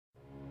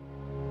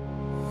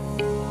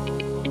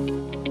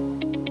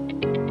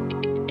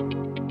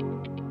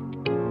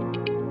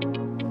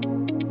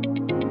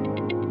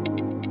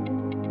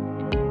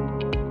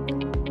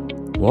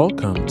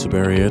Welcome to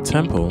Berea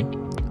Temple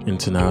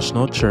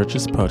International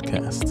Church's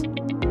podcast.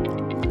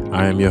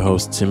 I am your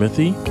host,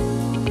 Timothy,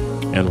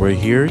 and we're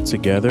here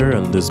together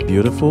on this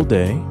beautiful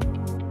day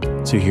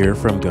to hear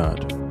from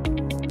God.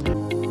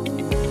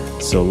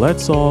 So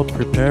let's all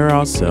prepare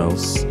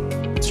ourselves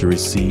to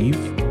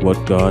receive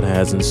what God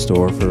has in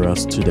store for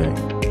us today.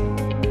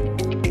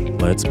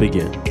 Let's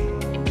begin.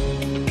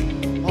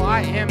 Well,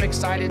 I am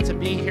excited to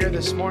be here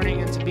this morning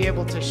and to be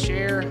able to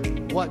share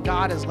what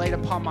God has laid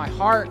upon my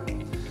heart.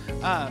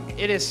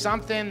 It is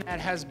something that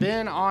has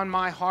been on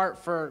my heart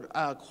for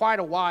quite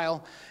a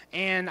while,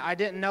 and I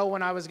didn't know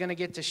when I was going to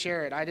get to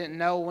share it. I didn't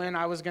know when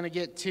I was going to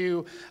get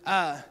to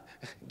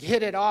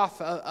get it off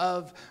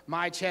of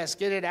my chest,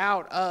 get it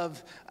out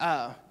of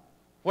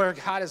where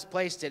God has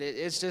placed it.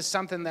 It's just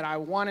something that I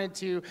wanted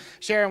to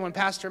share. And when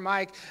Pastor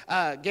Mike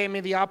gave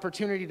me the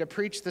opportunity to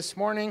preach this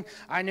morning,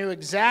 I knew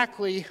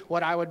exactly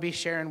what I would be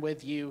sharing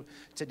with you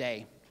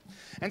today.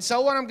 And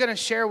so what I'm going to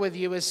share with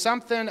you is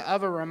something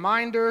of a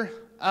reminder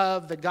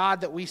of the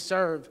God that we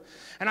serve.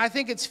 And I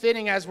think it's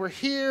fitting as we're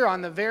here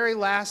on the very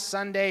last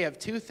Sunday of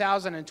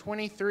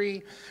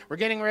 2023. We're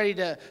getting ready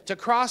to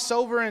cross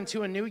over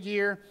into a new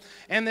year.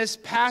 And this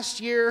past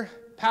year,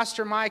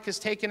 Pastor Mike has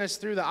taken us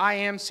through the I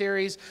Am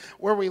series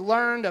where we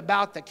learned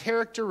about the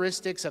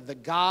characteristics of the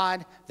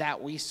God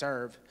that we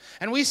serve.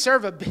 And we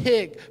serve a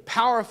big,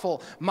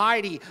 powerful,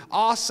 mighty,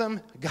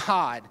 awesome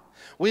God.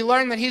 We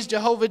learned that He's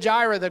Jehovah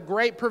Jireh, the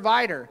great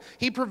provider.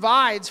 He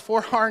provides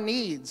for our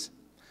needs.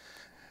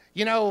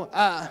 You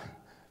know,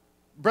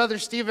 Brother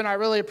Stephen, I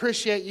really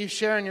appreciate you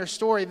sharing your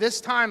story. This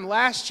time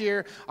last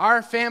year,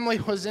 our family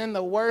was in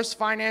the worst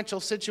financial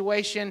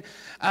situation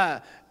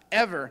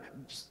ever.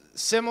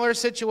 Similar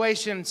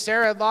situation.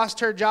 Sarah had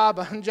lost her job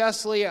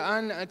unjustly,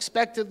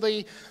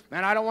 unexpectedly,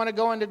 and I don't want to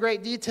go into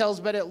great details,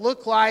 but it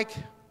looked like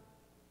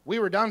we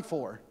were done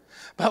for.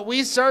 But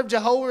we serve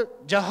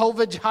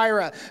Jehovah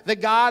Jireh, the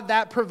God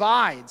that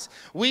provides.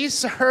 We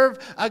serve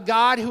a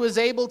God who is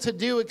able to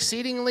do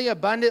exceedingly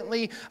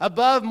abundantly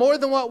above more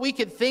than what we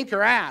could think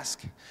or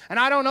ask. And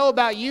I don't know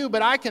about you,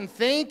 but I can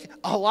think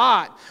a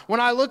lot.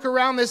 When I look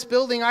around this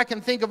building, I can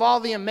think of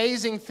all the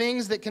amazing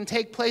things that can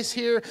take place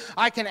here.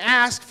 I can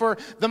ask for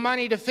the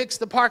money to fix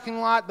the parking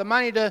lot, the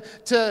money to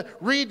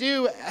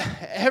redo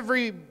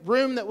every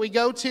room that we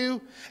go to.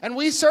 And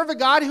we serve a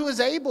God who is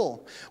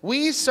able.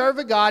 We serve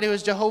a God who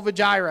is Jehovah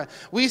Jireh.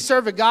 We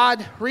serve a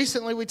God,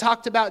 recently we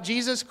talked about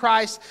Jesus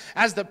Christ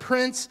as the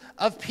Prince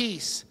of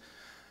Peace.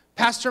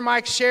 Pastor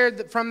Mike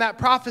shared from that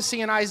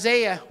prophecy in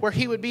Isaiah where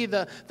He would be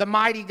the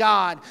mighty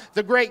God,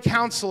 the great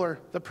counselor,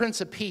 the Prince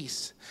of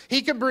Peace.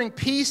 He could bring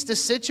peace to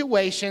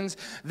situations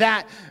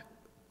that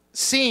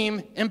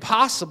seem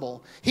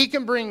impossible. He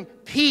can bring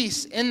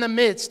peace in the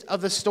midst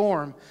of the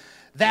storm.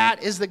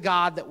 That is the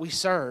God that we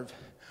serve.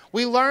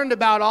 We learned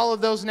about all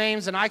of those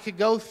names, and I could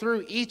go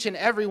through each and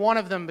every one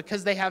of them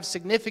because they have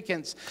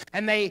significance,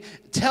 and they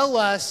tell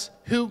us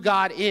who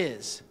God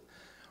is.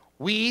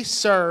 We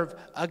serve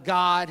a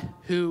God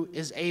who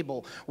is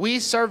able. We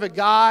serve a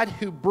God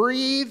who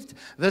breathed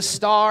the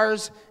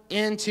stars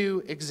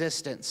into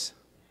existence.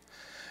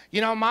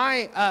 You know,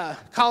 my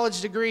college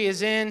degree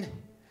is in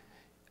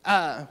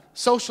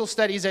social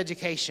studies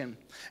education.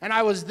 And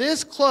I was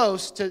this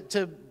close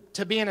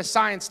to being a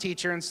science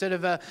teacher instead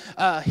of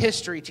a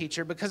history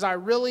teacher because I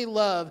really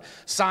love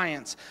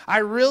science. I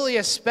really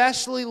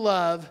especially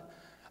love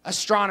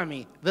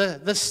astronomy,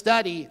 the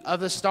study of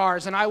the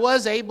stars. And I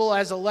was able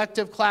as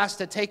elective class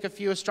to take a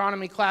few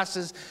astronomy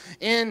classes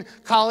in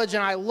college,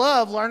 and I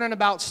love learning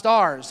about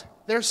stars.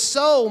 They're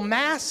so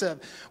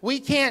massive. We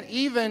can't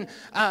even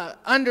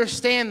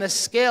understand the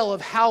scale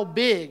of how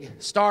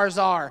big stars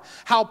are,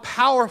 how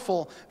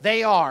powerful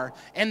they are.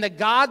 And the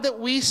God that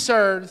we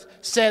serve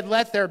said,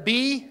 "Let there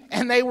be,"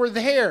 and they were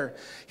there.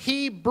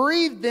 He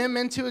breathed them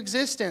into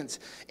existence.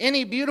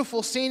 Any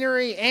beautiful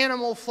scenery,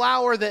 animal,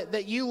 flower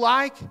that you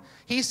like,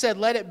 He said,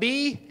 "Let it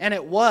be," and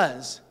it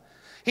was.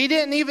 He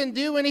didn't even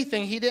do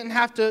anything. He didn't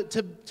have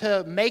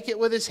to make it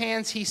with His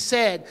hands. He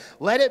said,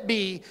 "Let it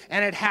be,"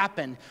 and it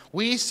happened.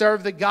 We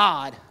serve the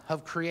God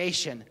of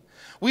creation.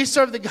 We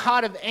serve the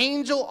God of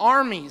angel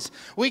armies.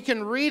 We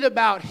can read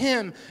about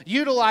Him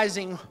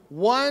utilizing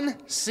one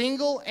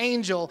single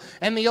angel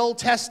in the Old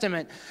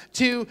Testament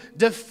to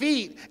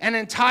defeat an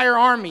entire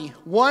army.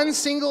 One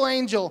single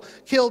angel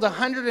killed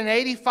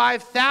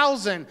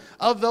 185,000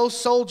 of those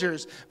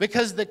soldiers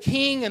because the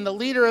king and the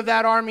leader of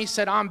that army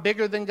said, "I'm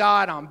bigger than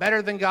God, I'm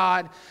better than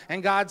God."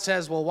 And God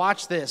says, "Well,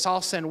 watch this.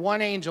 I'll send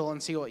one angel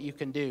and see what you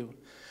can do."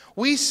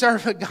 We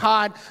serve a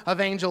God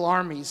of angel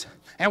armies.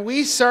 And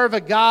we serve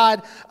a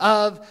God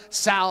of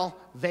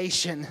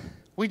salvation.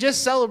 We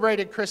just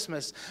celebrated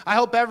Christmas. I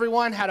hope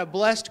everyone had a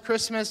blessed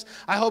Christmas.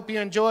 I hope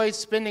you enjoyed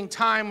spending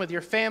time with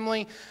your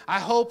family. I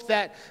hope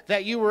that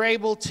you were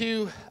able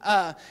to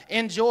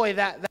enjoy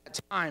that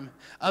time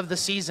of the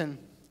season.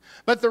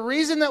 But the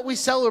reason that we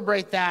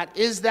celebrate that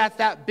is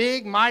that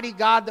big, mighty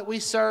God that we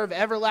serve,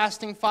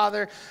 everlasting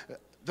Father,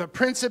 the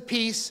Prince of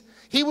Peace,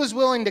 He was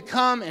willing to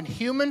come in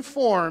human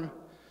form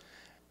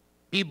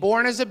be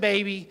born as a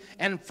baby,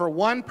 and for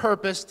one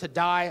purpose, to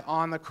die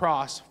on the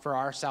cross for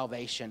our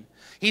salvation.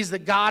 He's the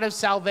God of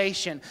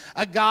salvation,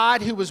 a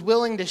God who was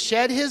willing to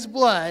shed his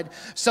blood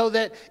so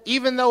that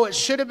even though it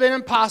should have been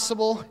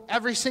impossible,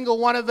 every single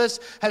one of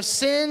us have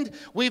sinned.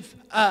 We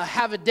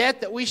have a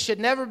debt that we should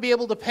never be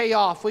able to pay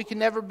off. We can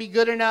never be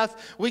good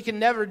enough. We can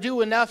never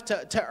do enough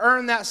to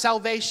earn that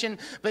salvation.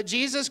 But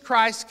Jesus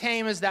Christ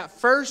came as that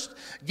first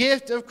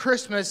gift of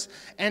Christmas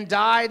and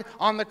died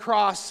on the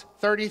cross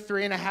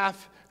 33 and a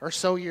half or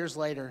so years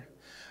later,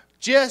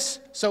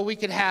 just so we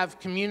could have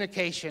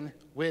communication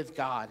with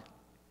God.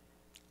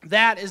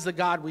 That is the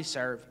God we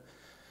serve.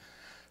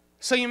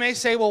 So you may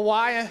say, well,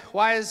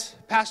 why is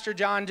Pastor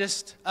John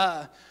just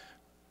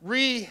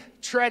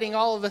retreading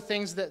all of the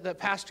things that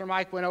Pastor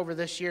Mike went over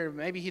this year?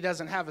 Maybe he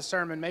doesn't have a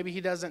sermon. Maybe he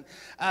doesn't.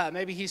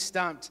 Maybe he's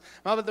stumped.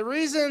 Well, but the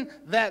reason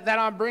that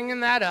I'm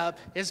bringing that up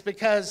is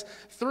because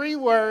 3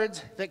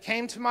 words that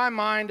came to my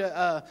mind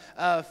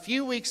a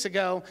few weeks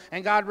ago,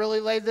 and God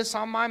really laid this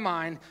on my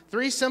mind.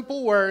 3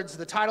 simple words.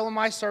 The title of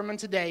my sermon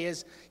today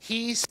is,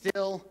 He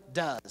Still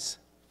Does.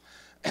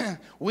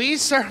 We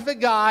serve a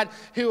God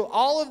who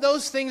all of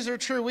those things are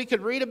true. We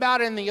could read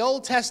about in the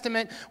Old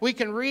Testament. We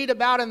can read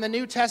about in the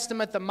New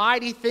Testament the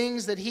mighty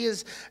things that he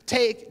has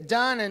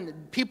done in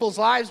people's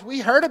lives. We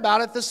heard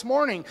about it this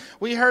morning.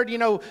 We heard,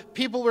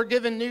 people were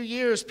given new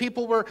years.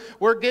 People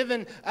were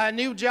given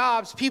new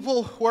jobs.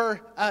 People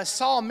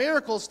saw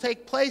miracles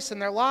take place in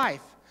their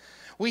life.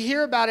 We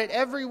hear about it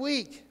every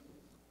week.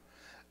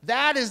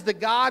 That is the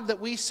God that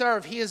we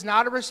serve. He is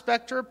not a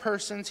respecter of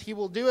persons. He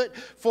will do it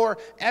for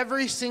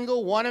every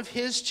single one of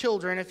his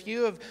children. If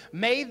you have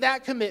made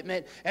that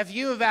commitment, if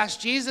you have asked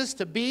Jesus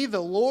to be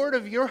the Lord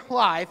of your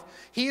life,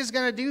 he is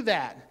going to do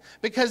that.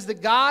 Because the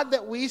God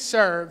that we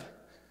serve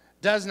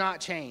does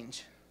not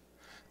change.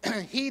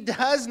 He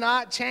does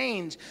not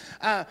change.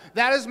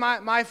 That is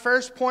my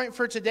first point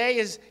for today,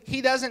 is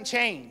he doesn't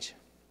change.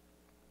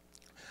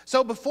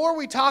 So before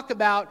we talk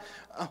about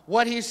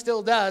what he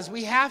still does,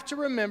 we have to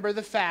remember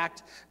the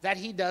fact that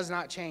he does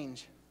not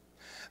change.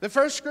 The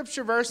first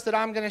scripture verse that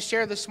I'm going to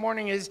share this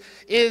morning is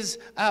Hebrews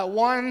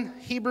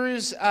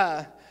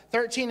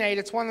 13:8.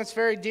 It's one that's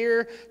very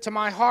dear to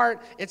my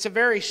heart. It's a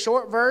very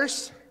short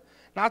verse,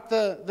 not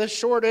the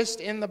shortest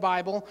in the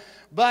Bible,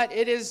 but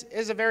it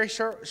is a very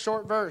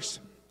short verse.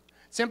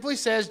 It simply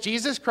says,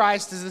 Jesus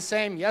Christ is the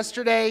same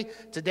yesterday,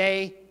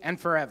 today, and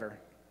forever.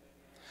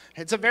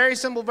 It's a very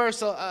simple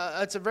verse.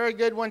 It's a very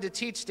good one to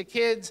teach to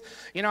kids.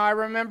 I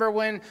remember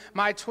when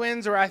my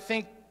twins were, I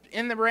think,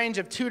 in the range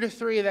of 2 to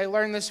 3, they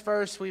learned this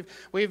verse.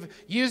 We've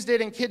used it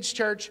in kids'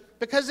 church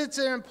because it's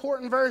an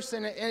important verse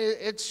and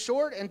it's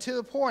short and to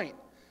the point.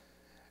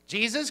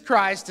 Jesus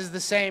Christ is the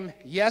same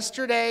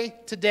yesterday,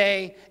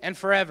 today, and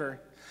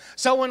forever.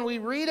 So when we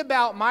read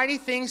about mighty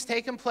things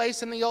taking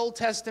place in the Old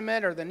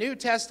Testament or the New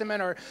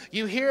Testament, or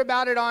you hear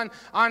about it on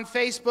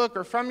Facebook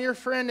or from your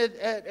friend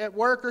at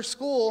work or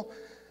school,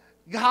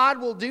 God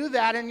will do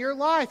that in your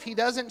life. He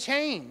doesn't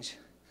change.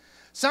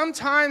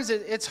 Sometimes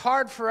it's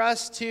hard for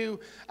us to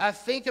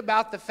think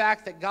about the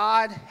fact that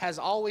God has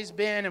always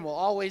been and will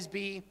always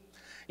be.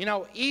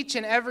 Each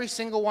and every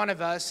single one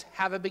of us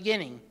have a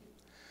beginning.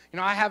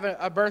 I have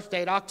a birth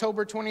date.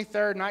 October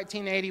 23rd,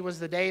 1980 was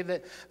the day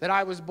that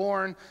I was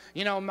born.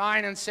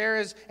 Mine and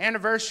Sarah's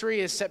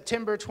anniversary is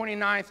September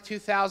 29th,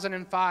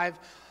 2005.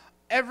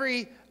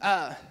 Every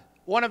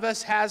one of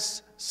us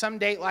has some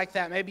date like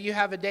that. Maybe you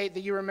have a date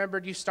that you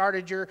remembered you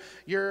started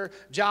your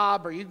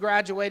job or you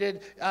graduated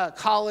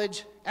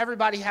college.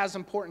 Everybody has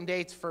important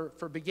dates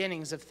for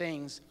beginnings of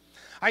things.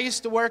 I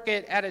used to work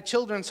at a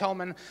children's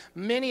home, and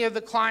many of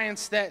the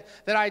clients that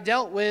I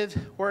dealt with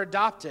were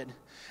adopted.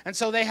 And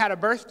so they had a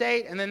birth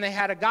date, and then they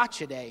had a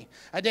gotcha day,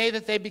 a day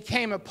that they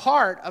became a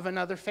part of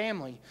another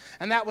family.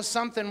 And that was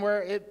something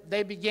where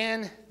they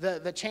began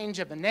the change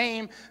of a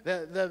name,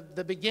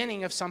 the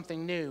beginning of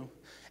something new.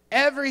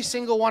 Every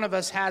single one of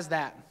us has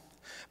that.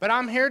 But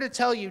I'm here to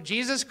tell you,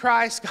 Jesus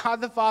Christ, God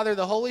the Father,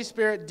 the Holy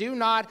Spirit do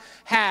not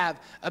have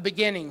a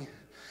beginning.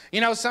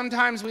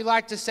 Sometimes we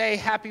like to say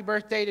happy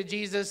birthday to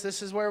Jesus.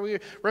 This is where we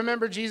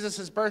remember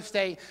Jesus'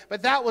 birthday.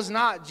 But that was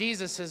not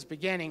Jesus'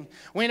 beginning.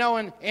 We know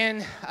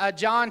in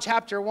John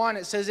chapter 1,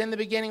 it says, in the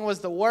beginning was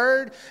the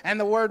Word, and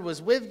the Word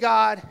was with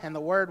God, and the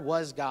Word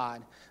was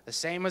God. The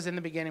same was in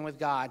the beginning with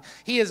God.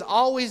 He has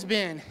always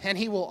been, and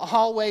he will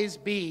always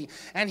be,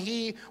 and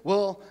he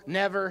will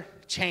never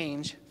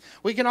change.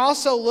 We can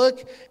also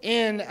look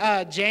in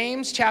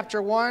James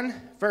chapter 1,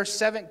 verse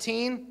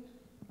 17.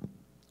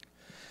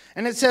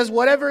 And it says,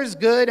 whatever is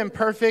good and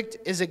perfect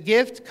is a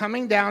gift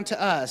coming down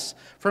to us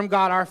from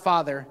God our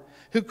Father,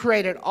 who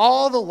created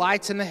all the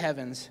lights in the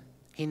heavens.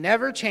 He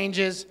never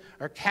changes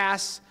or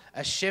casts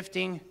a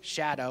shifting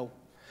shadow.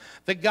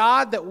 The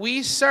God that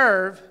we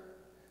serve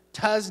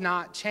does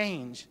not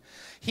change.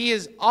 He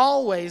is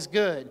always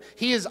good.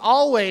 He is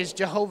always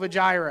Jehovah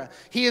Jireh.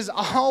 He is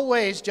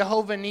always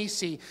Jehovah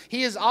Nisi.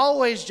 He is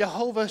always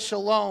Jehovah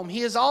Shalom.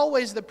 He is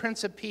always the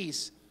Prince of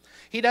Peace.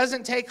 He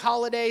doesn't take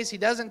holidays. He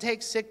doesn't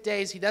take sick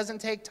days. He doesn't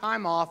take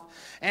time off.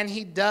 And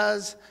he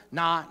does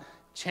not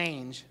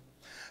change.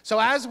 So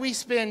as we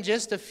spend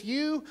just a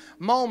few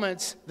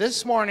moments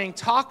this morning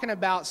talking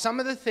about some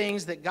of the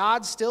things that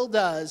God still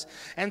does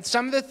and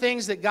some of the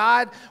things that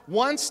God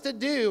wants to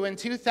do in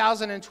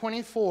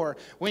 2024,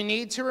 we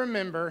need to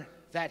remember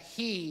that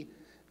He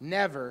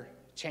never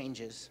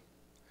changes.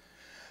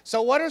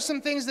 So what are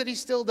some things that He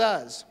still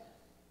does?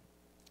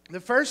 The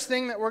first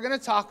thing that we're going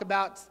to talk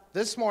about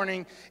this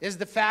morning is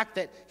the fact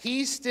that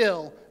He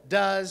still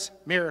does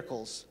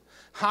miracles.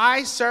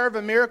 I serve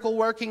a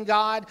miracle-working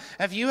God.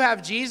 If you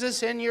have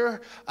Jesus in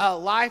your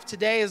life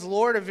today as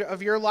Lord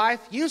of your life,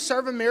 you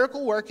serve a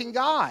miracle-working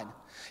God.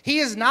 He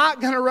is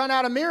not going to run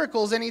out of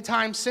miracles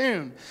anytime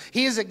soon.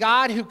 He is a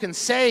God who can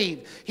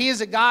save. He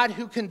is a God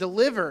who can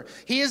deliver.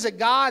 He is a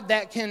God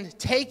that can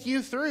take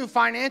you through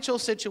financial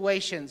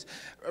situations,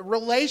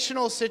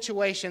 relational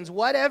situations,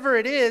 whatever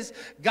it is.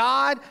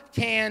 God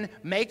can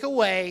make a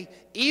way,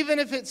 even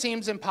if it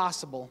seems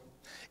impossible.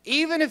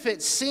 Even if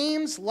it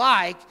seems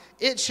like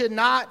it should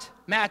not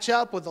match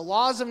up with the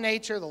laws of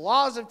nature, the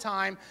laws of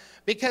time,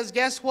 because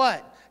guess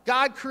what?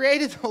 God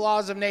created the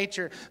laws of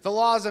nature, the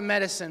laws of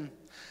medicine.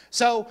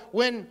 So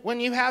when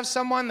you have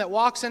someone that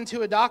walks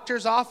into a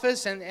doctor's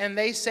office and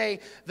they say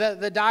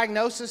the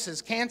diagnosis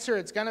is cancer,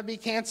 it's going to be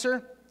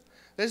cancer.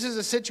 This is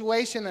a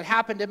situation that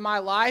happened in my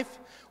life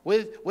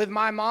with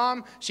my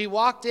mom. She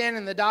walked in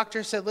and the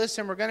doctor said,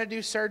 listen, we're going to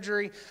do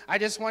surgery. I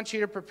just want you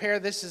to prepare.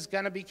 This is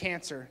going to be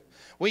cancer.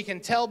 We can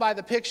tell by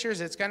the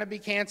pictures it's going to be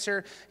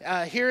cancer.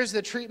 Here's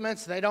the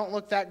treatments. They don't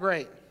look that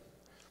great.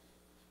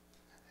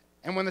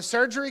 And when the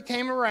surgery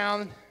came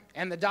around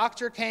and the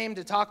doctor came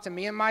to talk to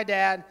me and my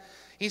dad,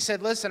 he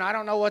said, listen, I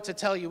don't know what to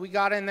tell you. We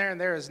got in there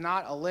and there is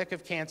not a lick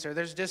of cancer.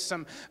 There's just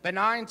some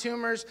benign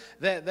tumors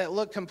that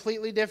look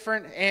completely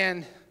different,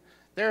 and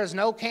there is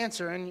no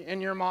cancer in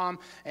your mom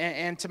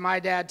and to my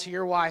dad, to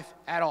your wife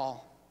at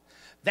all.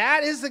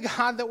 That is the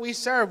God that we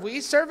serve. We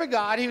serve a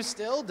God who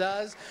still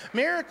does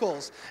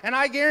miracles. And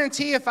I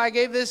guarantee if I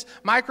gave this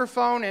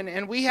microphone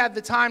and we had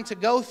the time to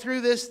go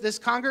through this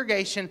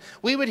congregation,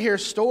 we would hear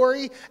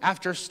story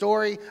after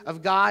story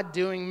of God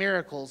doing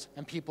miracles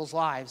in people's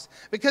lives.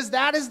 Because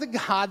that is the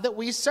God that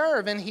we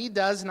serve, and He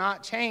does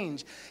not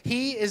change.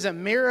 He is a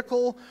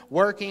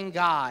miracle-working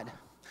God.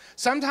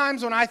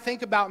 Sometimes when I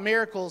think about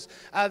miracles,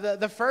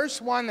 the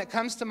first one that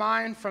comes to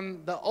mind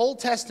from the Old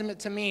Testament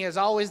to me is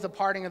always the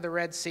parting of the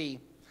Red Sea.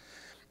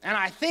 And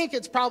I think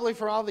it's probably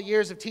for all the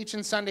years of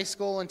teaching Sunday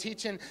school and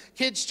teaching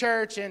kids'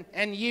 church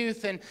and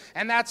youth.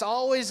 And that's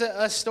always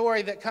a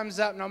story that comes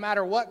up no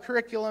matter what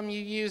curriculum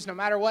you use, no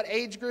matter what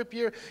age group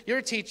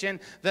you're teaching.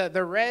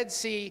 The Red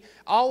Sea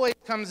always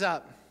comes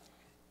up.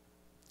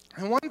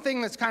 And one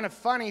thing that's kind of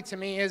funny to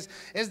me is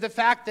the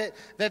fact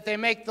that they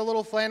make the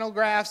little flannel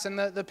graphs and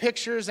the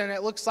pictures, and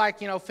it looks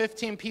like,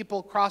 15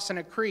 people crossing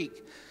a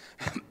creek.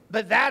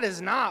 But that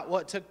is not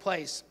what took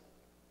place.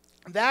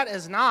 That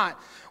is not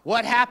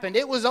what happened.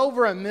 It was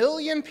over 1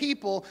 million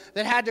people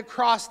that had to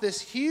cross this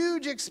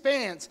huge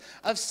expanse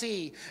of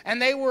sea.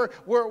 And they were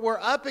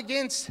up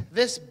against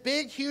this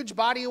big, huge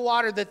body of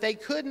water that they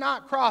could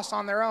not cross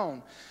on their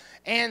own.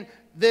 And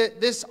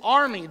this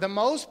army, the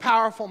most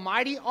powerful,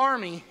 mighty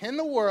army in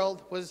the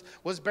world, was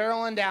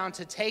barreling down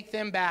to take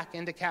them back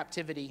into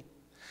captivity.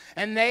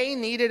 And they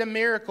needed a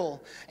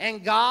miracle.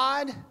 And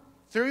God,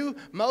 through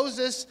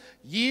Moses,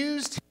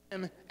 used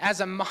him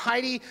as a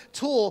mighty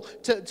tool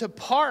to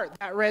part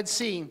that Red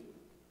Sea.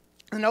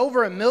 And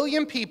over 1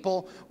 million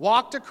people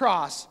walked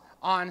across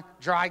on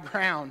dry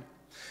ground.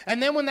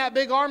 And then when that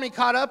big army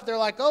caught up, they're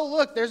like, oh,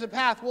 look, there's a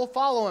path. We'll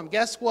follow him.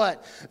 Guess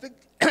what?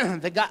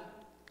 The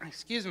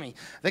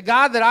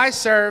God that I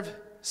serve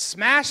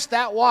smashed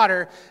that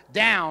water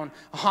down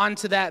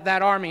onto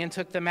that army and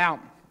took them out.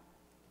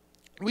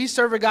 We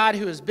serve a God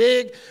who is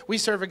big, we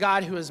serve a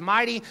God who is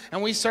mighty,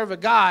 and we serve a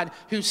God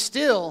who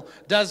still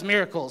does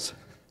miracles.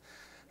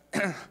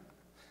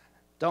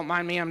 Don't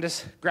mind me, I'm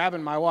just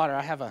grabbing my water.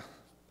 I have a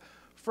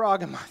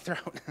frog in my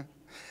throat.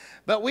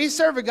 But we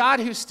serve a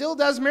God who still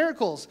does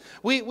miracles.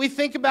 We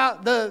think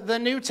about the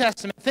New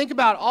Testament. Think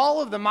about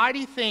all of the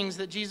mighty things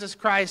that Jesus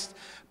Christ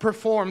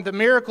performed, the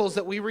miracles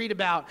that we read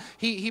about.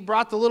 He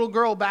brought the little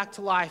girl back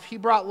to life. He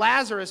brought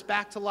Lazarus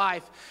back to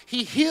life.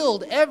 He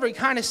healed every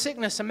kind of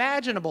sickness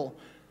imaginable.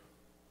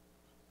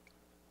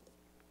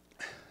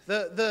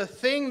 The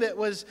thing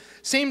that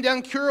seemed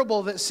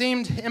incurable, that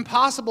seemed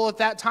impossible at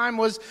that time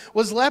was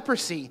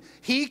leprosy.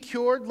 He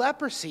cured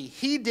leprosy.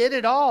 He did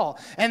it all.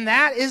 And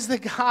that is the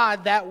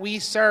God that we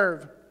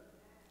serve.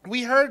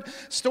 We heard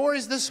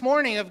stories this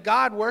morning of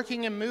God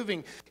working and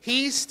moving.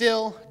 He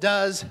still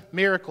does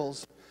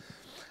miracles.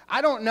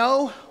 I don't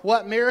know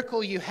what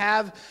miracle you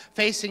have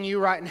facing you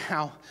right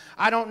now.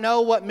 I don't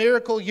know what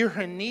miracle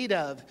you're in need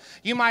of.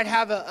 You might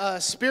have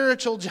a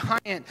spiritual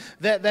giant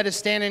that is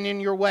standing in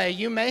your way.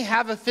 You may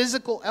have a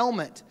physical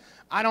ailment.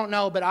 I don't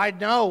know, but I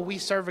know we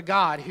serve a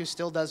God who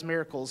still does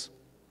miracles.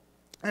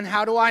 And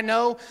how do I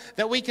know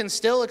that we can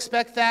still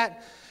expect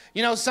that?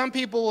 Some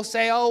people will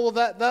say, oh, well,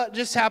 that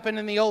just happened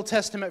in the Old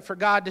Testament for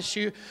God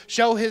to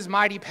show his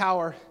mighty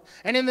power.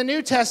 And in the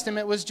New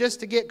Testament was just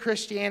to get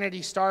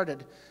Christianity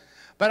started.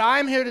 But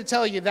I'm here to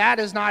tell you that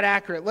is not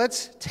accurate.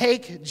 Let's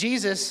take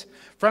Jesus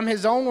from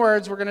his own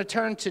words. We're going to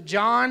turn to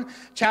John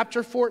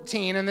chapter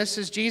 14, and this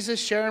is Jesus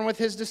sharing with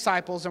his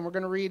disciples, and we're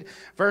going to read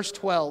verse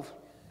 12.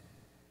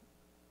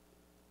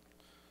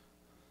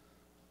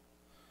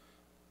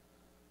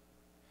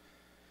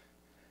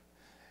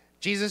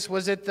 Jesus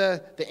was at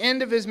the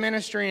end of his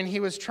ministry, and he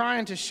was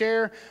trying to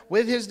share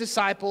with his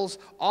disciples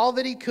all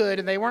that he could,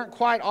 and they weren't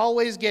quite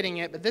always getting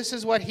it, but this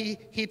is what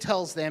he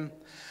tells them.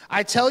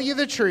 I tell you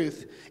the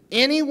truth,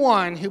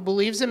 anyone who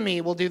believes in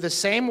me will do the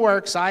same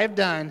works I have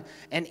done,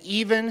 and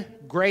even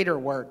greater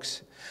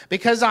works,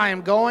 because I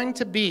am going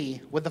to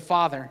be with the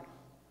Father.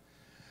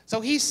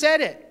 So he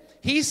said it.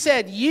 He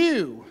said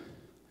you,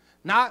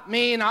 not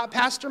me, not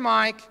Pastor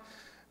Mike,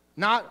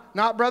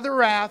 not Brother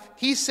Raph.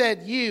 He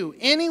said you,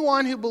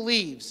 anyone who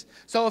believes.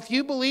 So if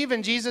you believe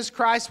in Jesus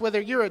Christ, whether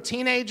you're a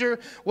teenager,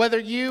 whether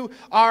you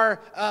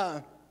are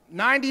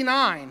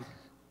 99,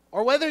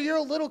 or whether you're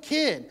a little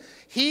kid,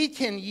 he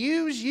can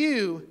use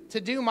you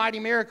to do mighty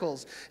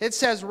miracles. It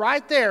says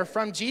right there,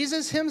 from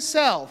Jesus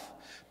himself,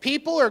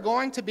 people are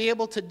going to be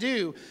able to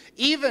do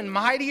even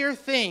mightier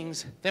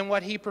things than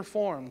what he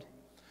performed.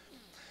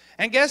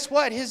 And guess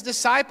what? His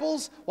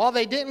disciples, while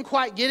they didn't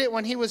quite get it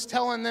when he was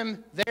telling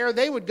them there,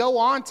 they would go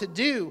on to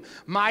do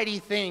mighty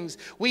things.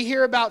 We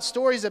hear about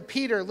stories of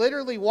Peter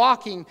literally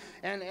walking,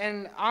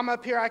 and I'm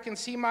up here, I can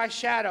see my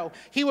shadow.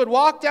 He would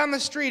walk down the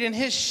street, and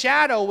his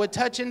shadow would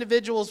touch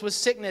individuals with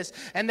sickness,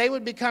 and they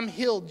would become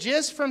healed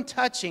just from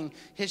touching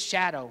his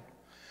shadow.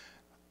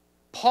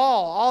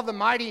 Paul, all the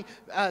mighty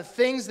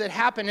things that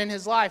happened in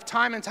his life,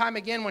 time and time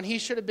again when he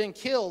should have been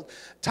killed,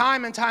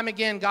 time and time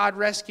again God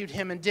rescued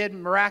him and did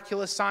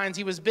miraculous signs.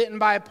 He was bitten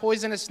by a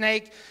poisonous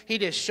snake. He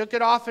just shook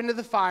it off into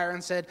the fire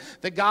and said,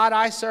 the God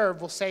I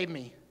serve will save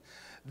me.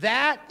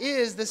 That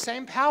is the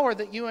same power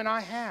that you and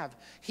I have.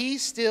 He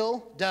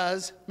still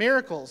does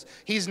miracles.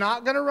 He's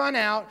not going to run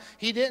out.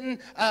 He didn't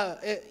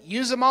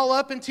use them all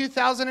up in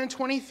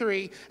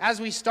 2023.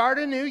 As we start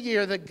a new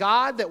year, the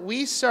God that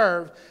we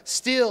serve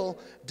still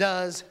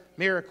does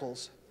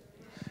miracles.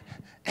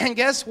 And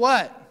guess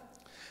what?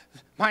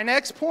 My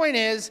next point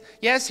is,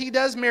 yes, he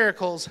does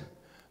miracles,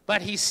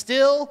 but he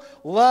still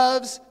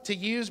loves to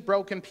use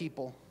broken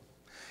people.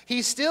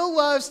 He still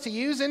loves to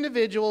use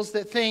individuals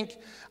that think,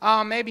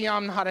 maybe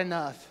I'm not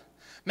enough.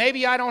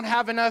 Maybe I don't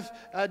have enough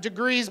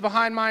degrees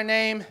behind my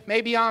name.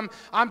 Maybe I'm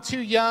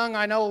too young.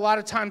 I know a lot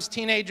of times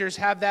teenagers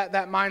have that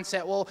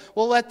mindset. Well,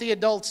 we'll let the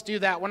adults do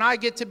that. When I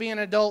get to be an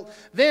adult,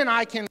 then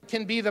I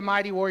can be the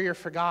mighty warrior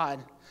for God.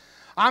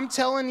 I'm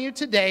telling you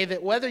today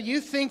that whether you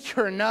think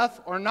you're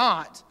enough or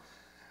not,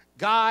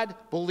 God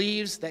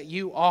believes that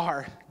you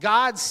are.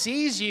 God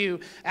sees you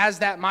as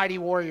that mighty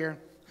warrior.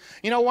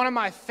 You know, one of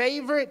my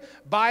favorite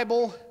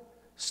Bible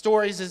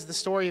stories is the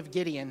story of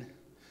Gideon.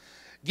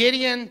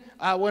 Gideon,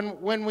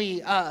 when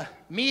we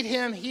meet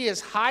him, he is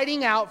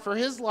hiding out for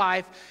his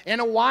life in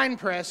a wine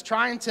press,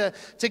 trying to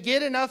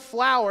get enough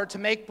flour to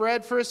make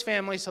bread for his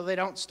family so they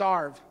don't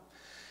starve.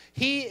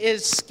 He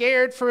is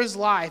scared for his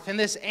life, and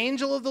this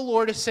angel of the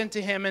Lord is sent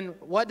to him, and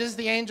what does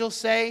the angel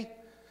say?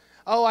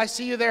 Oh, I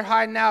see you there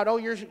hiding out. Oh,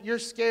 you're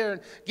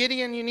scared.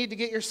 Gideon, you need to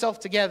get yourself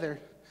together.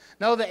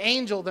 No, the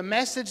angel, the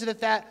message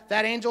that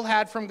angel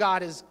had from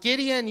God is,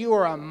 Gideon, you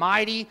are a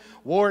mighty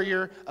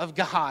warrior of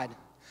God.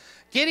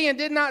 Gideon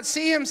did not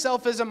see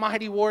himself as a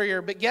mighty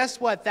warrior, but guess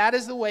what? That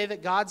is the way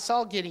that God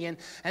saw Gideon,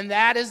 and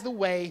that is the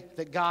way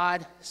that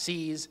God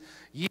sees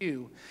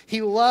you.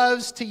 He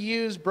loves to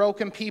use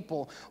broken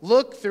people.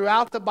 Look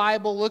throughout the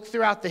Bible, look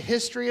throughout the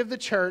history of the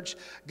church.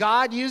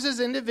 God uses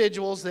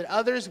individuals that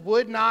others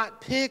would not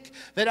pick,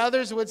 that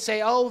others would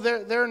say, oh,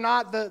 they're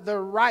not the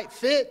right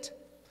fit.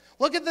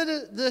 Look at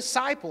the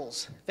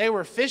disciples. They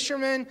were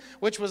fishermen,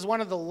 which was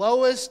one of the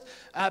lowest.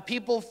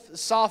 People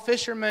saw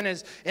fishermen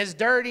as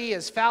dirty,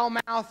 as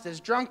foul-mouthed, as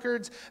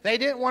drunkards. They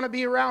didn't want to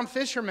be around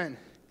fishermen.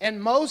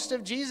 And most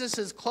of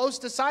Jesus' close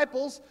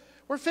disciples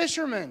were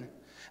fishermen.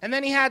 And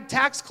then he had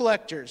tax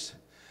collectors.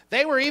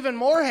 They were even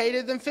more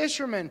hated than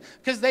fishermen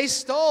because they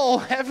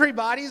stole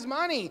everybody's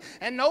money.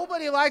 And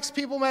nobody likes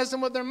people messing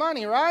with their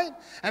money, right?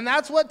 And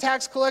that's what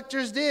tax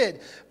collectors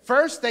did.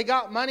 First, they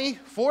got money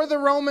for the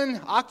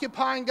Roman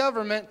occupying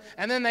government,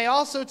 and then they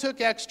also took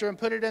extra and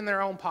put it in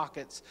their own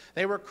pockets.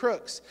 They were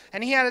crooks.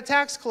 And he had a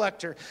tax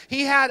collector.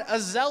 He had a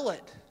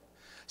zealot,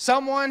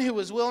 someone who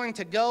was willing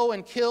to go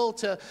and kill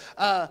to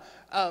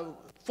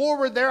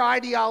forward their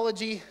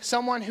ideology,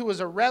 someone who was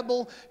a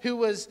rebel, who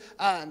was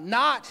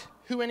not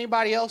who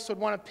anybody else would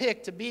want to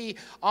pick to be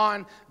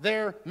on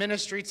their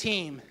ministry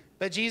team.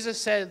 But Jesus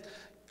said,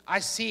 I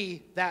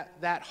see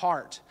that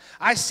heart.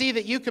 I see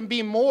that you can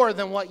be more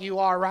than what you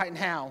are right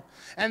now.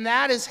 And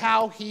that is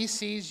how he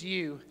sees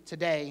you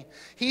today.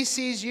 He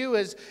sees you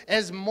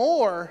as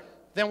more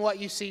than what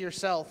you see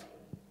yourself.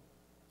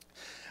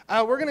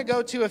 We're going to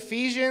go to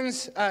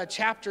Ephesians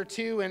chapter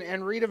 2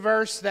 and read a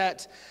verse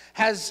that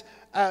has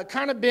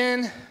kind of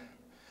been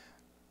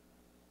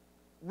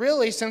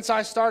really, since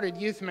I started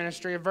youth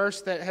ministry, a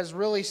verse that has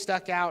really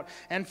stuck out.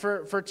 And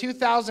for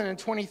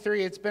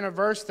 2023, it's been a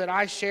verse that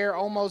I share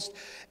almost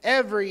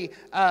every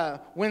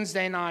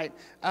Wednesday night.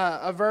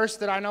 A verse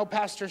that I know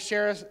Pastor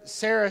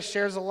Sarah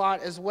shares a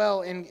lot as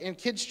well in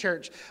kids'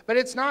 church. But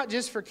it's not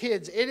just for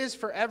kids. It is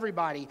for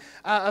everybody.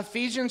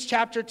 Ephesians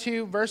chapter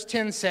 2, verse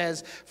 10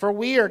 says, "For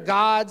we are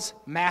God's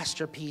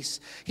masterpiece.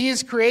 He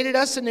has created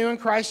us anew in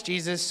Christ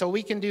Jesus so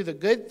we can do the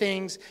good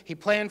things He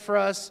planned for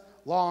us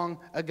long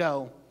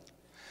ago."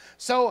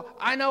 So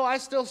I know I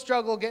still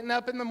struggle getting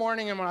up in the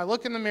morning, and when I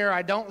look in the mirror,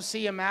 I don't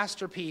see a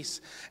masterpiece.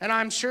 And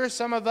I'm sure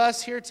some of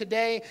us here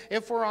today,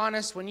 if we're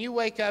honest, when you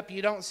wake up,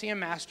 you don't see a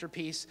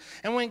masterpiece.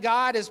 And when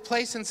God is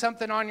placing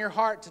something on your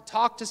heart to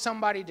talk to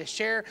somebody, to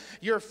share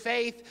your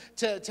faith,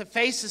 to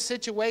face a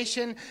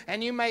situation,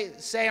 and you may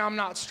say, I'm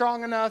not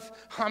strong enough,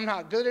 I'm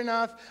not good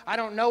enough, I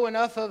don't know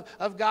enough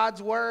of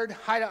God's word,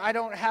 I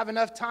don't have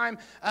enough time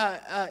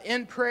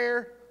in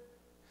prayer,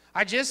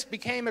 I just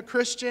became a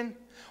Christian.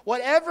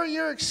 Whatever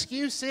your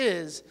excuse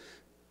is,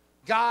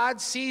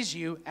 God sees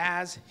you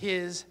as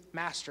His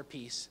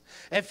masterpiece.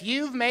 If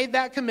you've made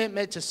that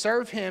commitment to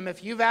serve Him,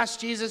 if you've asked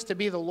Jesus to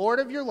be the Lord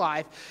of your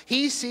life,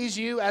 He sees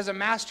you as a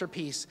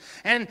masterpiece.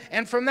 And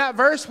from that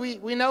verse,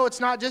 we know it's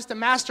not just a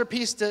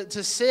masterpiece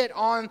to sit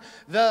on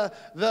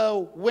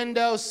the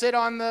window, sit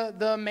on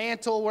the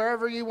mantle,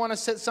 wherever you want to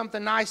sit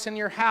something nice in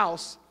your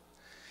house.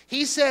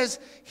 He says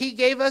He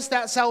gave us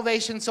that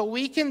salvation so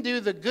we can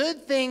do the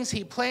good things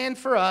He planned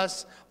for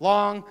us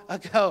long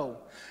ago.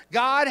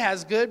 God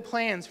has good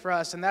plans for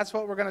us, and that's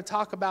what we're going to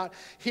talk about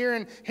here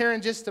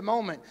in just a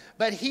moment.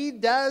 But He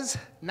does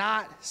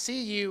not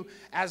see you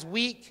as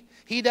weak.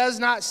 He does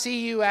not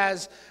see you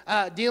as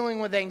dealing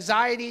with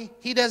anxiety.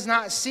 He does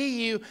not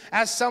see you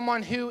as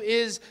someone who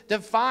is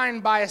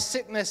defined by a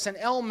sickness, an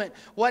ailment,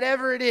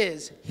 whatever it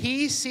is.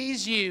 He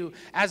sees you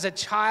as a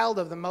child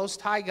of the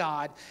Most High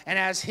God and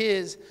as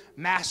His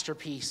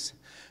masterpiece.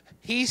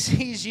 He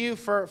sees you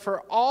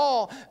for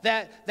all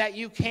that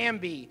you can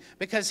be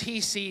because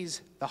He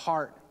sees the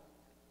heart.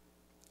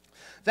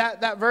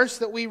 That verse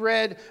that we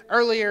read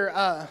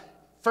earlier,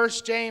 1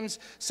 James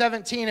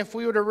 17, if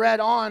we were to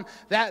read on,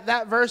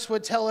 that verse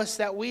would tell us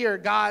that we are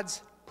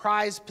God's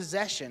prized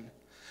possession.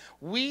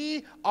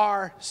 We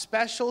are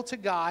special to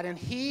God, and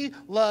He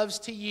loves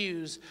to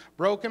use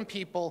broken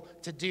people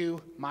to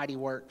do mighty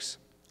works.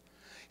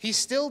 He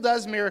still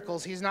does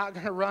miracles. He's not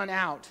going to run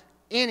out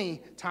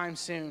anytime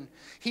soon.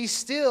 He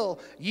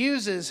still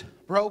uses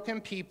broken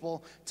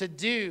people to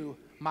do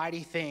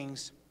mighty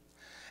things.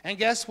 And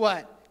guess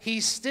what?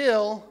 He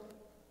still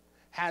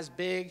has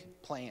big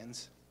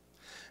plans.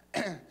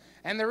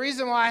 And the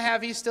reason why I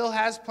have He still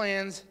has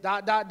plans, ... is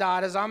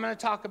I'm going to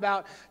talk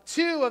about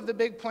two of the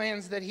big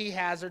plans that He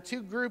has, or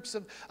two groups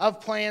of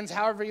plans,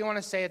 however you want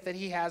to say it, that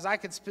He has. I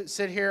could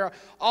sit here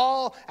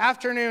all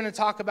afternoon and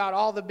talk about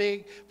all the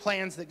big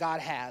plans that God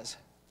has.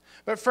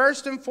 But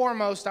first and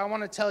foremost, I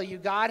want to tell you,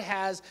 God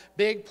has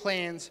big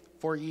plans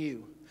for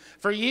you.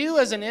 For you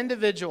as an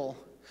individual.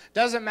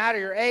 Doesn't matter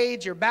your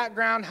age, your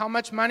background, how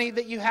much money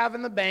that you have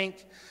in the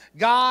bank.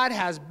 God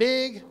has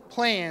big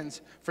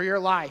plans for your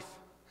life.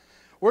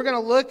 We're going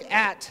to look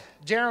at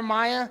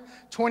Jeremiah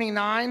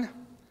 29.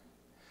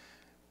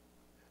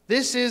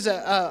 This is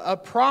a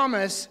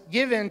promise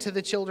given to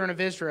the children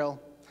of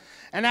Israel.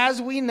 And as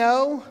we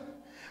know,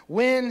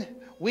 when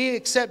we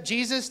accept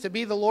Jesus to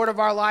be the Lord of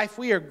our life,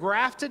 we are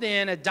grafted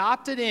in,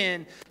 adopted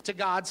in to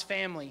God's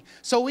family.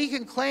 So we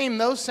can claim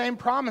those same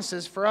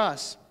promises for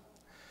us.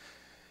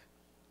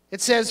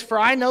 It says, "For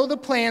I know the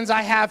plans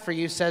I have for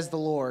you, says the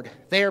Lord.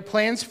 They are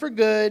plans for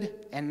good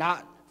and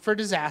not for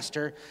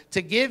disaster,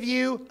 to give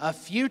you a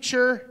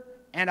future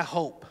and a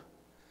hope."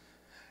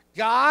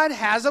 God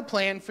has a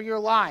plan for your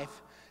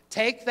life.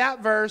 Take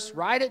that verse,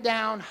 write it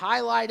down,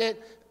 highlight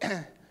it,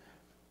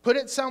 put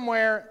it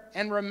somewhere,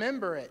 and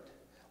remember it.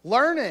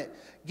 Learn it.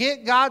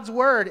 Get God's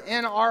word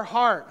in our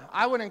heart.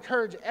 I would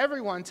encourage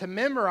everyone to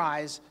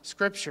memorize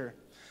Scripture.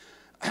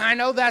 I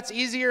know that's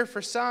easier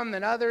for some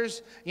than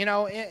others. You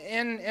know,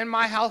 in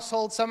my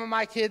household, some of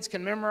my kids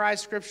can memorize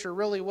Scripture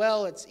really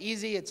well. It's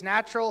easy, it's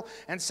natural,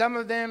 and some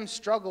of them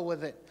struggle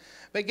with it.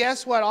 But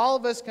guess what? All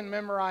of us can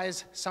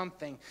memorize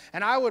something.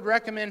 And I would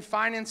recommend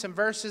finding some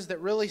verses that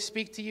really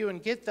speak to you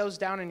and get those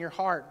down in your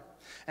heart.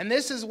 And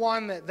this is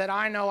one that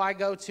I know I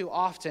go to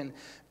often,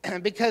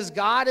 because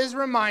God is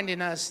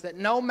reminding us that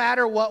no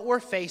matter what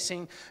we're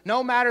facing,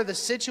 no matter the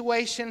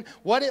situation,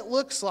 what it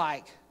looks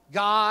like,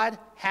 God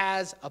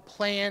has a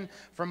plan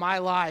for my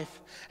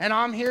life. And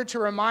I'm here to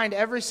remind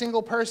every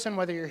single person,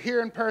 whether you're here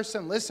in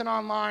person, listen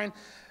online,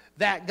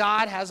 that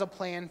God has a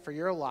plan for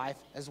your life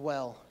as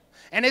well.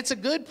 And it's a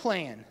good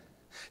plan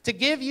to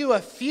give you a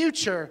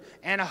future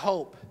and a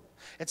hope.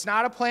 It's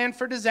not a plan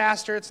for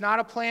disaster. It's not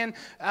a plan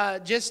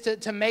just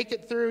to make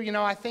it through. You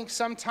know, I think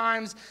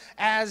sometimes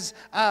as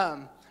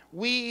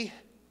we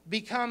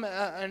become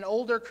an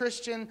older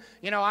Christian.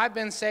 You know, I've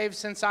been saved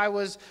since I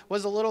was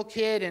a little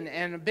kid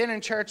and been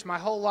in church my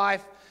whole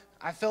life.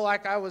 I feel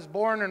like I was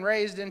born and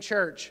raised in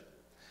church.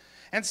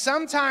 And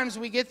sometimes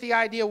we get the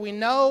idea, we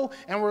know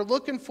and we're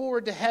looking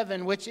forward to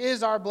heaven, which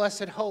is our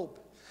blessed hope.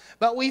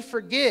 But we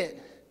forget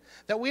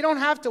that we don't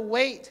have to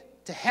wait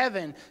to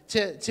heaven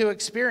to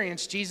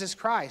experience Jesus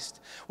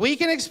Christ. We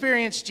can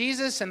experience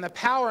Jesus and the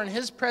power and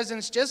His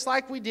presence just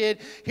like we did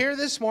here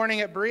this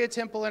morning at Berea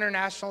Temple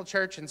International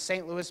Church in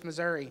St. Louis,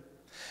 Missouri.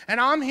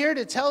 And I'm here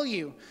to tell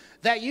you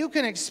that you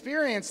can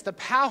experience the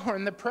power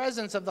and the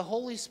presence of the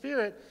Holy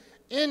Spirit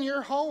in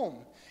your home,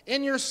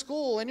 in your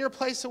school, in your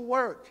place of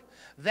work.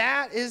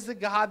 That is the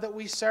God that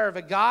we serve,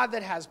 a God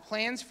that has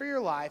plans for your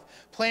life,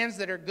 plans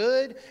that are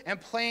good,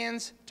 and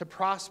plans to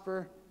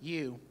prosper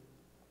you.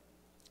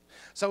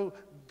 So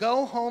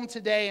go home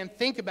today and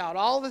think about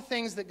all the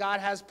things that God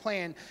has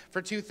planned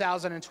for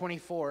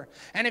 2024.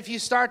 And if you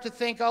start to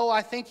think, oh,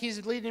 I think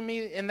He's leading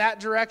me in that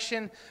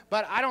direction,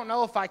 but I don't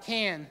know if I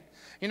can.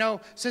 You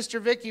know, Sister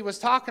Vicky was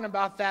talking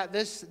about that,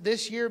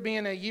 this year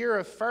being a year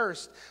of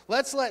first.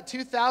 Let's let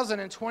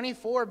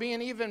 2024 be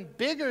an even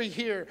bigger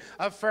year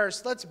of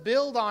first. Let's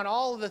build on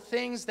all of the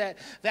things that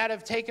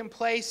have taken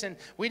place. And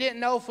we didn't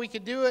know if we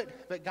could do it,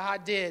 but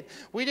God did.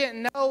 We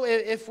didn't know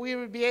if we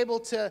would be able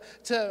to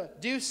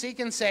do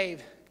Seek and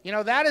Save. You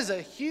know, that is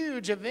a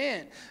huge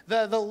event.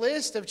 The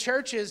list of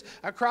churches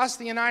across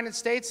the United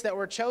States that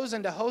were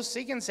chosen to host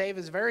Seek and Save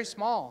is very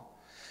small.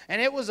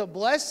 And it was a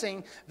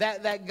blessing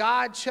that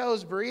God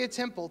chose Berea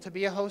Temple to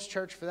be a host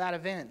church for that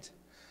event.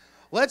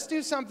 Let's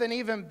do something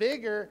even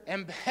bigger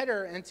and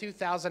better in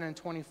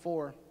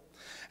 2024.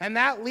 And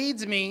that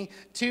leads me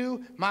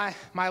to my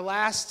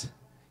last,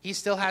 He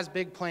still has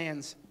big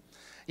plans.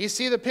 You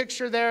see the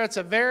picture there? It's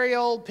a very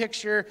old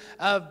picture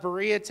of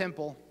Berea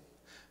Temple.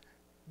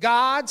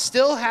 God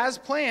still has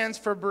plans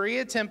for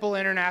Berea Temple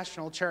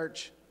International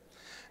Church.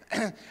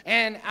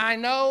 And I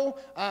know,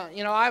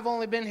 I've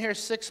only been here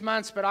 6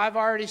 months, but I've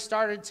already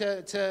started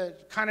to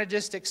kind of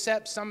just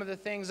accept some of the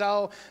things.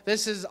 Oh,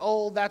 this is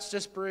old, that's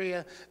just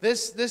Berea.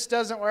 This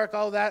doesn't work,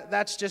 oh,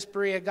 that's just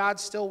Berea.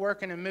 God's still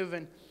working and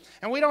moving.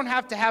 And we don't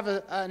have to have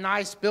a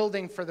nice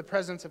building for the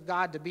presence of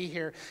God to be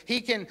here. He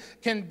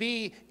can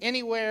be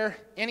anywhere,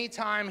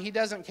 anytime. He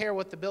doesn't care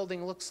what the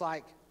building looks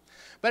like.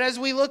 But as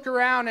we look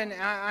around, and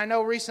I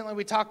know recently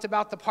we talked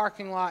about the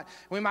parking lot,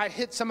 we might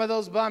hit some of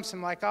those bumps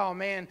and like, oh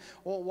man,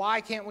 well,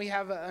 why can't we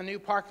have a new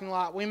parking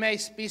lot? We may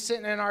be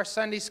sitting in our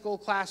Sunday school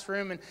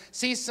classroom and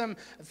see some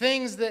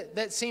things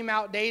that seem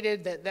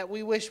outdated that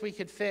we wish we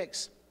could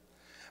fix.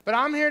 But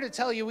I'm here to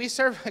tell you, we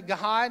serve a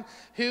God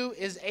who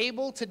is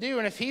able to do.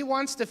 And if He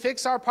wants to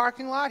fix our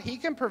parking lot, He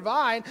can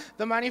provide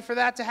the money for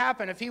that to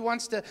happen. If He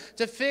wants to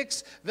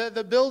fix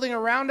the building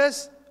around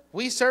us,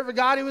 we serve a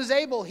God who is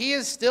able. He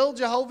is still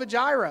Jehovah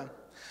Jireh.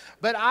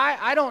 But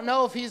I don't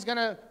know if He's going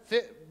to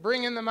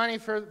bring in the money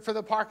for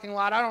the parking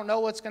lot. I don't know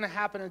what's going to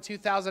happen in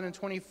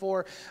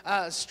 2024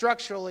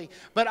 structurally.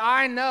 But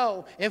I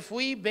know if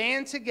we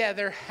band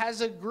together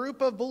as a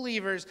group of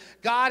believers,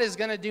 God is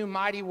going to do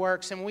mighty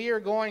works. And we are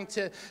going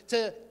to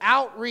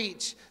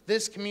outreach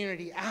this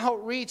community,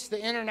 outreach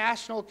the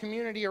international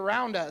community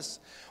around us.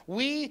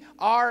 We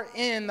are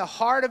in the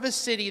heart of a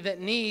city that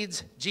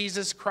needs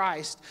Jesus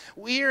Christ.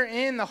 We are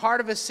in the heart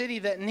of a city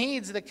that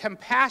needs the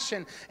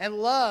compassion and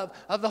love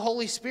of the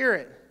Holy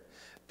Spirit.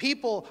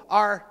 People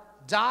are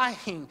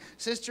dying.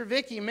 Sister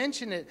Vicky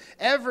mentioned it.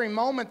 Every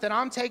moment that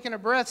I'm taking a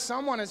breath,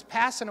 someone is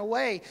passing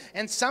away.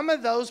 And some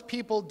of those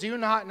people do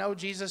not know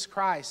Jesus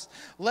Christ.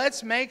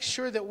 Let's make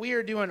sure that we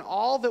are doing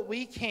all that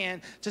we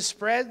can to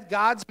spread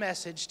God's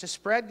message, to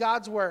spread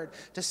God's word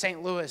to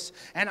St. Louis.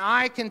 And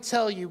I can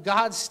tell you,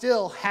 God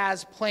still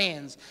has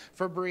plans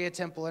for Berea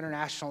Temple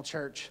International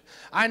Church.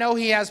 I know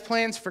He has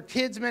plans for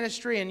kids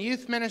ministry and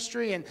youth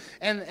ministry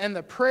and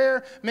the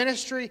prayer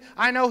ministry.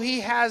 I know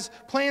He has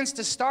plans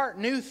to start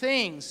new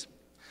things.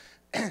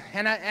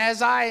 And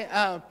as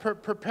I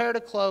prepare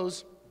to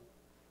close,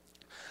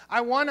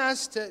 I want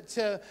us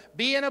to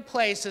be in a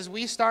place as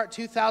we start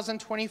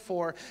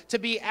 2024 to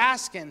be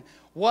asking,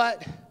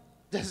 what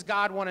does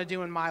God want to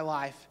do in my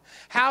life?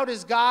 How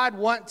does God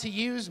want to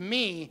use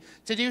me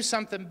to do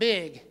something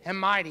big and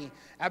mighty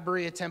at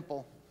Berea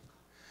Temple?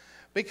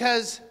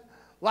 Because,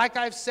 like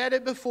I've said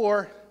it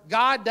before,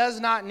 God does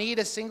not need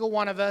a single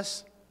one of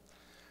us.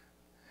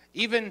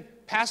 Even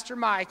Pastor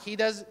Mike, He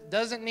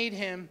doesn't need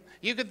him.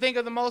 You could think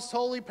of the most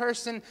holy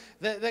person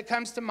that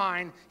comes to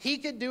mind. He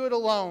could do it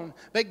alone,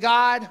 but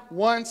God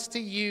wants to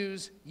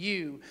use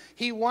you.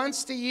 He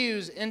wants to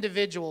use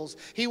individuals.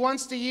 He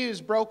wants to use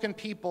broken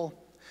people.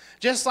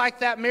 Just like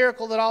that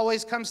miracle that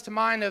always comes to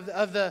mind of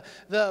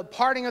the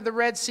parting of the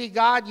Red Sea,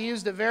 God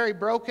used a very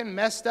broken,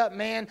 messed up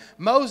man,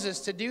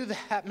 Moses, to do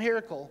that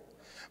miracle.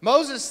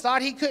 Moses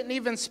thought he couldn't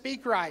even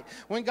speak right.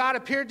 When God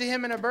appeared to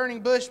him in a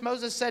burning bush,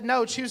 Moses said,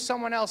 no, choose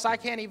someone else. I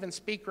can't even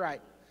speak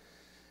right.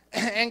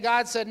 And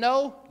God said,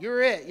 no,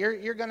 you're it.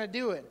 You're going to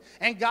do it.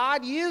 And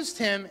God used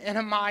him in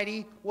a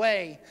mighty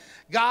way.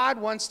 God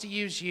wants to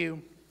use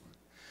you.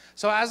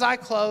 So as I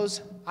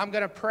close, I'm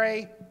going to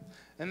pray.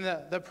 And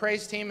the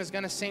praise team is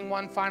going to sing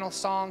one final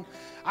song.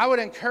 I would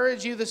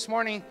encourage you this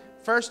morning,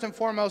 first and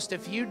foremost,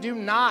 if you do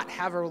not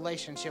have a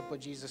relationship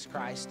with Jesus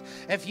Christ,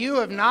 if you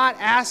have not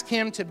asked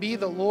him to be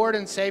the Lord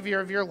and Savior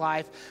of your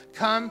life,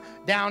 come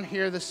down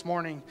here this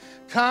morning.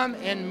 Come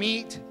and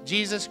meet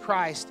Jesus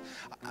Christ.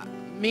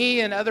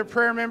 Me and other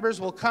prayer members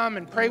will come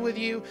and pray with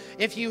you.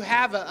 If you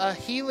have a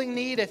healing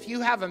need, if you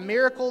have a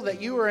miracle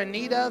that you are in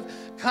need of,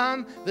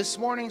 come this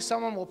morning.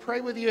 Someone will pray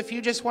with you. If you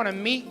just want to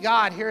meet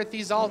God here at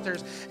these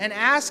altars and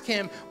ask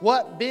him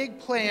what big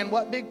plan,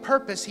 what big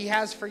purpose he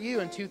has for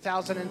you in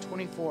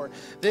 2024,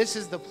 this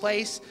is the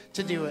place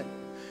to do it.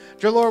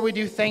 Dear Lord, we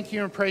do thank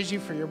you and praise you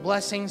for your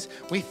blessings.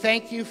 We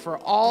thank you for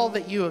all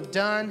that you have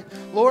done.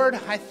 Lord,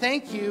 I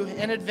thank you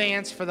in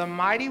advance for the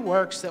mighty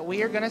works that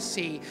we are going to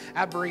see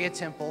at Berea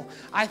Temple.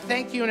 I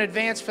thank you in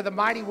advance for the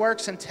mighty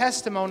works and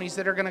testimonies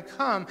that are going to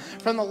come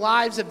from the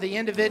lives of the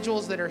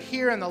individuals that are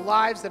here and the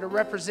lives that are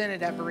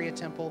represented at Berea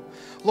Temple.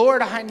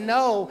 Lord, I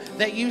know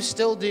that you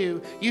still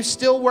do. You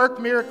still work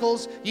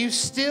miracles. You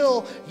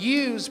still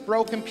use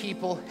broken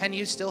people, and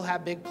you still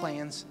have big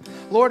plans.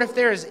 Lord, if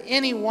there is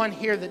anyone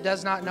here that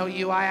does not know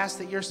you, I ask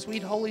that your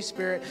sweet Holy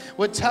Spirit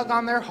would tug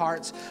on their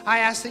hearts. I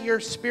ask that your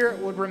Spirit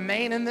would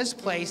remain in this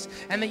place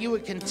and that you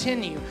would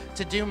continue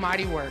to do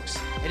mighty works.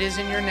 It is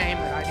in your name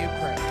that I do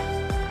pray.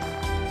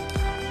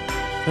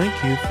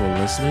 Thank you for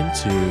listening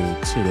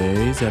to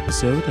today's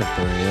episode of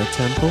Berea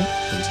Temple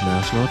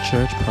International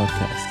Church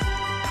Podcast.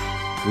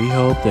 We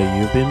hope that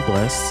you've been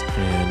blessed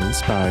and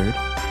inspired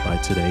by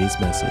today's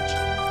message.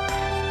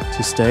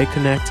 To stay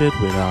connected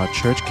with our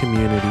church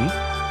community,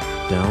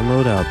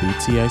 download our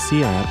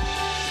BTIC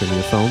app from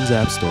your phone's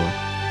app store,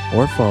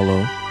 or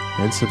follow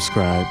and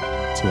subscribe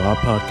to our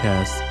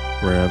podcast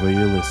wherever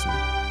you're listening.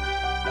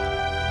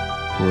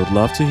 We would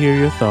love to hear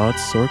your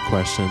thoughts or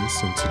questions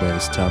on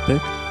today's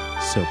topic,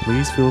 so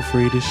please feel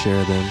free to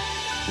share them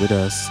with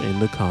us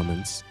in the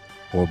comments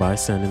or by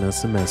sending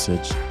us a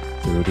message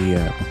through the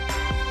app.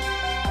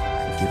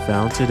 If you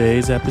found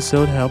today's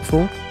episode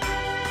helpful,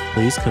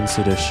 please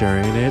consider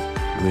sharing it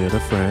with a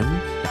friend,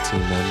 a team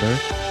member,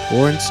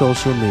 or in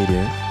social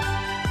media.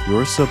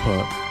 Your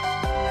support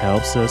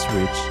helps us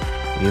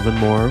reach even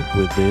more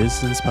with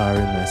these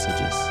inspiring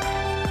messages.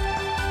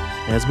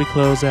 As we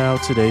close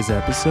out today's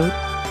episode,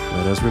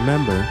 let us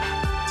remember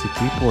to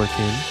keep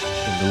working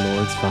in the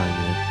Lord's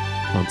vineyard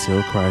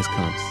until Christ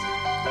comes.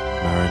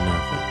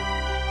 Maranatha.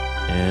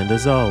 And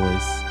as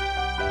always,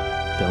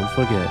 don't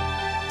forget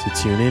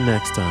to tune in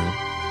next time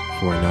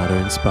for another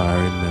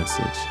inspiring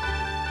message.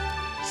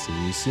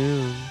 See you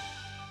soon.